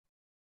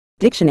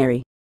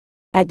Dictionary.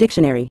 At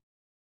dictionary.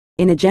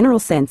 In a general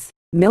sense,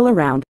 mill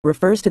around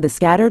refers to the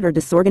scattered or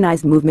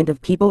disorganized movement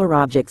of people or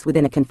objects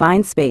within a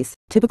confined space,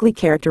 typically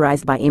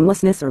characterized by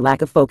aimlessness or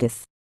lack of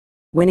focus.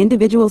 When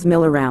individuals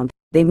mill around,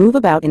 they move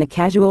about in a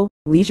casual,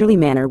 leisurely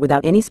manner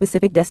without any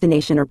specific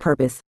destination or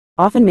purpose,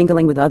 often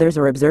mingling with others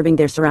or observing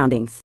their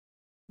surroundings.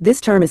 This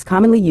term is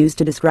commonly used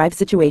to describe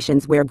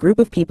situations where a group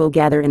of people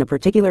gather in a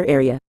particular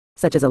area,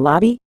 such as a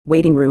lobby,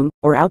 waiting room,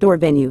 or outdoor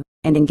venue,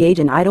 and engage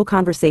in idle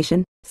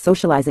conversation,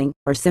 socializing,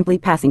 or simply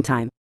passing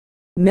time.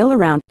 Mill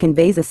around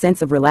conveys a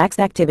sense of relaxed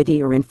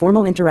activity or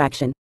informal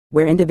interaction,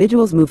 where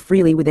individuals move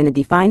freely within a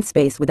defined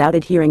space without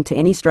adhering to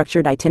any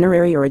structured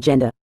itinerary or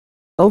agenda.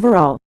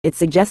 Overall, it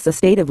suggests a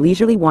state of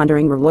leisurely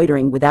wandering or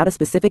loitering without a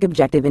specific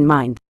objective in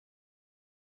mind.